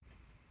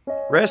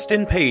Rest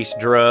in Peace,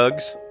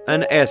 Drugs,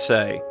 an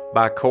essay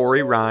by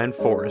Corey Ryan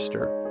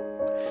Forrester.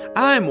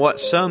 I am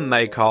what some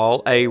may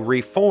call a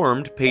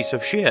reformed piece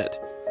of shit.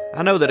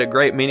 I know that a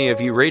great many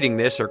of you reading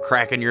this are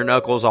cracking your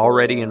knuckles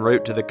already en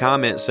route to the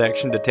comment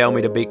section to tell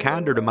me to be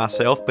kinder to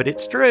myself, but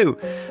it's true.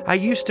 I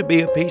used to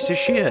be a piece of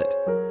shit.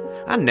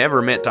 I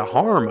never meant to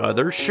harm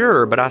others,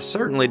 sure, but I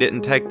certainly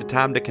didn't take the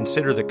time to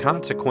consider the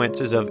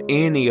consequences of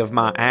any of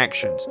my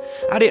actions.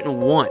 I didn't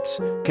once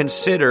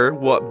consider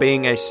what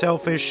being a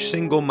selfish,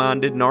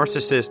 single-minded,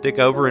 narcissistic,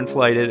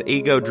 overinflated,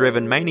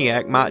 ego-driven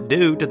maniac might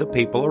do to the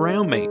people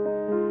around me.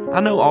 I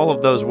know all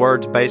of those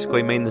words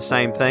basically mean the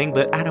same thing,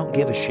 but I don't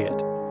give a shit.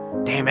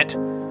 Damn it.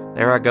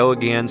 There I go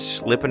again,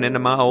 slipping into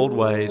my old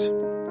ways.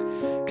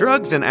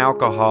 Drugs and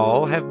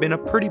alcohol have been a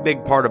pretty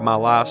big part of my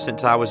life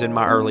since I was in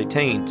my early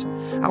teens.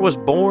 I was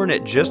born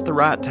at just the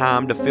right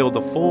time to feel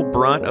the full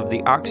brunt of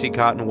the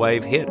Oxycontin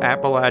wave hit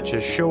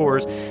Appalachia's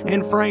shores,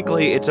 and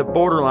frankly, it's a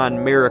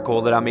borderline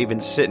miracle that I'm even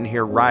sitting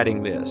here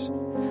writing this.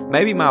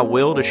 Maybe my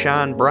will to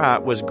shine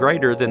bright was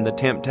greater than the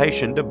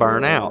temptation to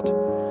burn out.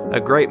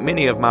 A great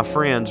many of my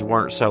friends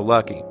weren't so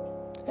lucky.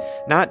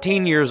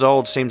 19 years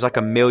old seems like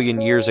a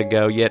million years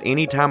ago, yet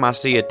anytime I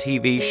see a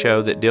TV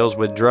show that deals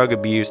with drug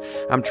abuse,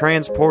 I'm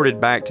transported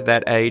back to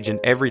that age and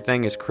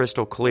everything is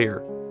crystal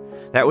clear.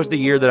 That was the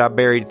year that I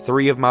buried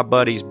 3 of my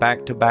buddies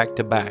back to back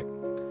to back.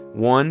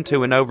 1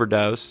 to an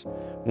overdose,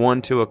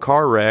 1 to a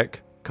car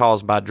wreck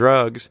caused by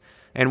drugs,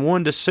 and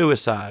 1 to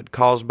suicide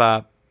caused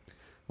by,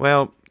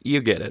 well,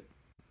 you get it.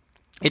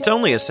 It's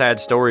only a sad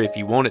story if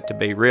you want it to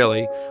be,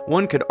 really.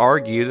 One could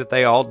argue that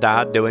they all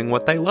died doing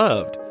what they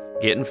loved.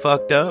 Getting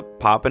fucked up,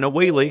 popping a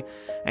wheelie,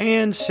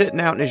 and sitting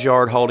out in his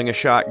yard holding a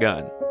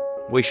shotgun.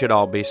 We should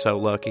all be so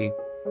lucky.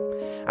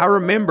 I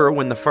remember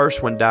when the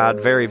first one died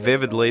very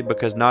vividly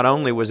because not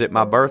only was it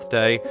my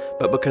birthday,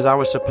 but because I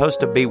was supposed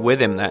to be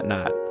with him that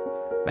night.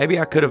 Maybe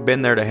I could have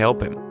been there to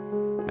help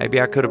him. Maybe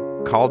I could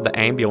have called the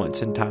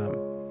ambulance in time.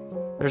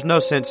 There's no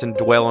sense in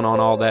dwelling on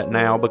all that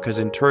now because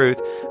in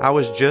truth, I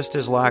was just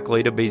as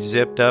likely to be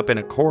zipped up in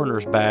a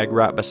coroner's bag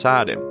right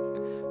beside him.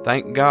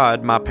 Thank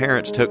God my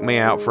parents took me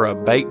out for a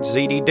baked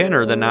ziti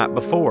dinner the night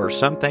before,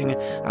 something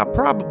I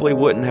probably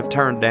wouldn't have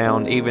turned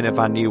down even if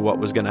I knew what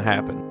was going to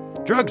happen.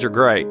 Drugs are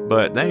great,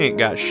 but they ain't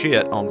got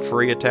shit on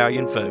free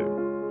Italian food.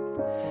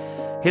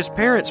 His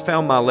parents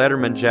found my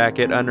Letterman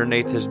jacket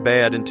underneath his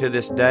bed, and to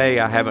this day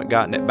I haven't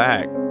gotten it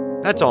back.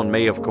 That's on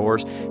me, of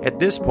course. At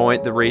this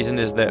point, the reason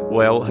is that,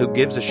 well, who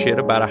gives a shit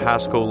about a high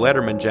school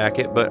Letterman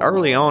jacket? But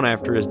early on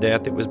after his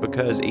death, it was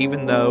because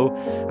even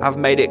though I've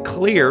made it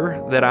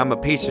clear that I'm a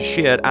piece of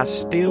shit, I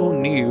still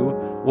knew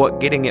what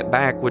getting it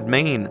back would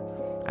mean.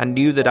 I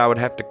knew that I would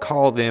have to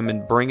call them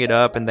and bring it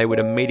up, and they would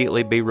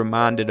immediately be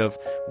reminded of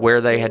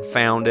where they had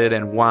found it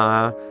and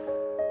why.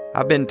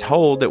 I've been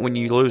told that when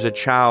you lose a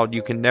child,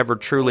 you can never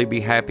truly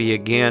be happy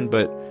again,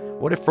 but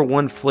what if for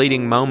one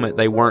fleeting moment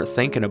they weren't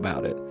thinking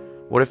about it?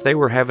 What if they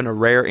were having a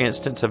rare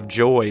instance of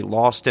joy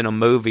lost in a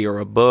movie or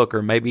a book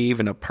or maybe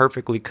even a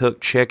perfectly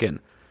cooked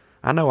chicken?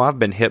 I know I've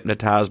been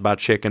hypnotized by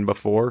chicken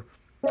before.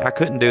 I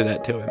couldn't do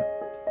that to him,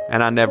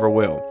 and I never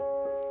will.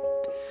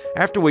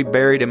 After we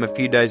buried him a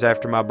few days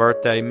after my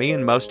birthday, me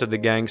and most of the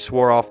gang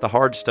swore off the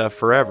hard stuff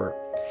forever.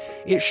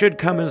 It should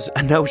come as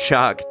no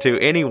shock to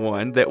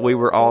anyone that we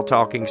were all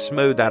talking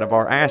smooth out of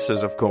our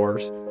asses, of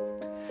course.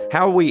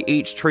 How we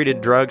each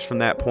treated drugs from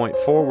that point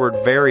forward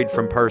varied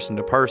from person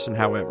to person,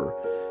 however.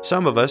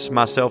 Some of us,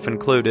 myself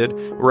included,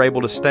 were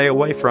able to stay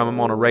away from them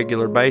on a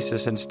regular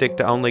basis and stick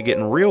to only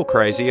getting real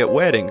crazy at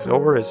weddings,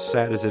 or, as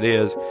sad as it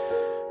is,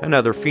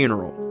 another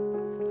funeral.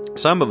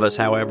 Some of us,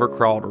 however,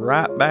 crawled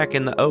right back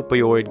in the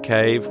opioid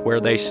cave where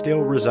they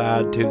still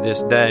reside to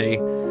this day,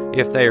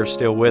 if they are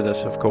still with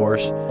us, of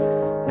course.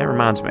 That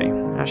reminds me,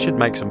 I should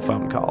make some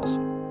phone calls.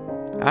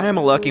 I am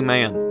a lucky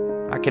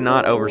man. I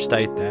cannot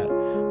overstate that.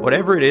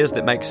 Whatever it is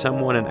that makes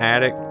someone an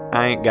addict,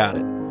 I ain't got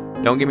it.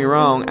 Don't get me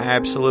wrong, I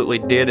absolutely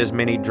did as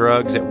many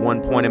drugs at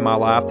one point in my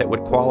life that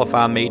would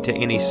qualify me to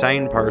any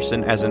sane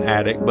person as an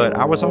addict, but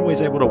I was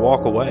always able to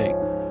walk away.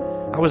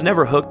 I was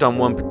never hooked on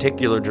one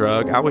particular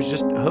drug, I was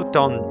just hooked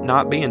on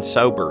not being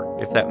sober,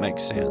 if that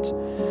makes sense.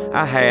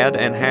 I had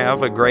and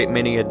have a great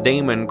many a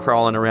demon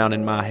crawling around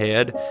in my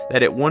head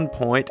that at one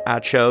point I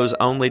chose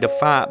only to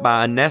fight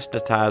by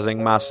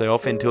anesthetizing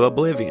myself into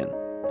oblivion.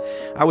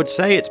 I would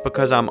say it's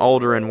because I'm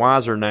older and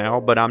wiser now,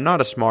 but I'm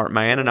not a smart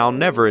man and I'll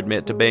never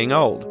admit to being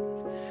old.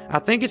 I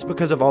think it's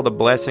because of all the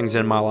blessings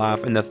in my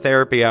life and the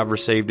therapy I've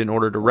received in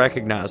order to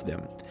recognize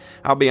them.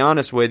 I'll be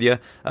honest with you,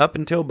 up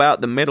until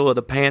about the middle of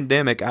the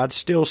pandemic, I'd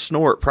still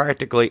snort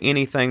practically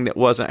anything that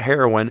wasn't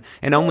heroin,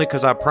 and only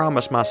because I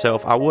promised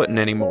myself I wouldn't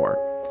anymore.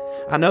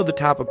 I know the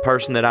type of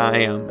person that I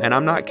am, and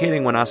I'm not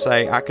kidding when I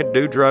say I could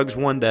do drugs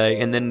one day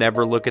and then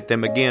never look at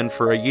them again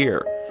for a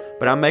year.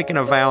 But I'm making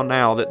a vow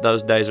now that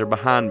those days are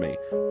behind me,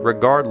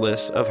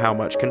 regardless of how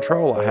much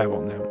control I have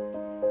on them.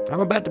 I'm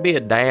about to be a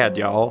dad,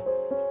 y'all.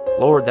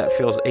 Lord, that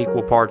feels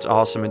equal parts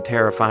awesome and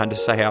terrifying to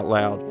say out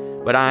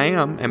loud. But I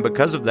am, and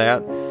because of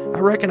that, I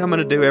reckon I'm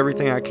going to do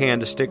everything I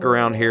can to stick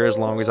around here as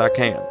long as I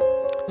can.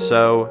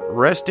 So,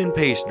 rest in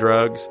peace,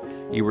 drugs.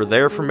 You were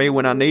there for me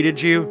when I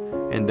needed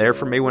you, and there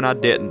for me when I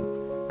didn't.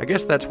 I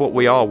guess that's what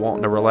we all want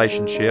in a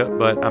relationship,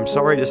 but I'm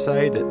sorry to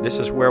say that this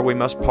is where we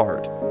must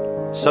part.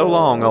 So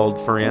long, old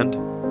friend.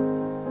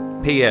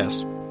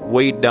 P.S.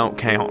 Weed don't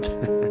count.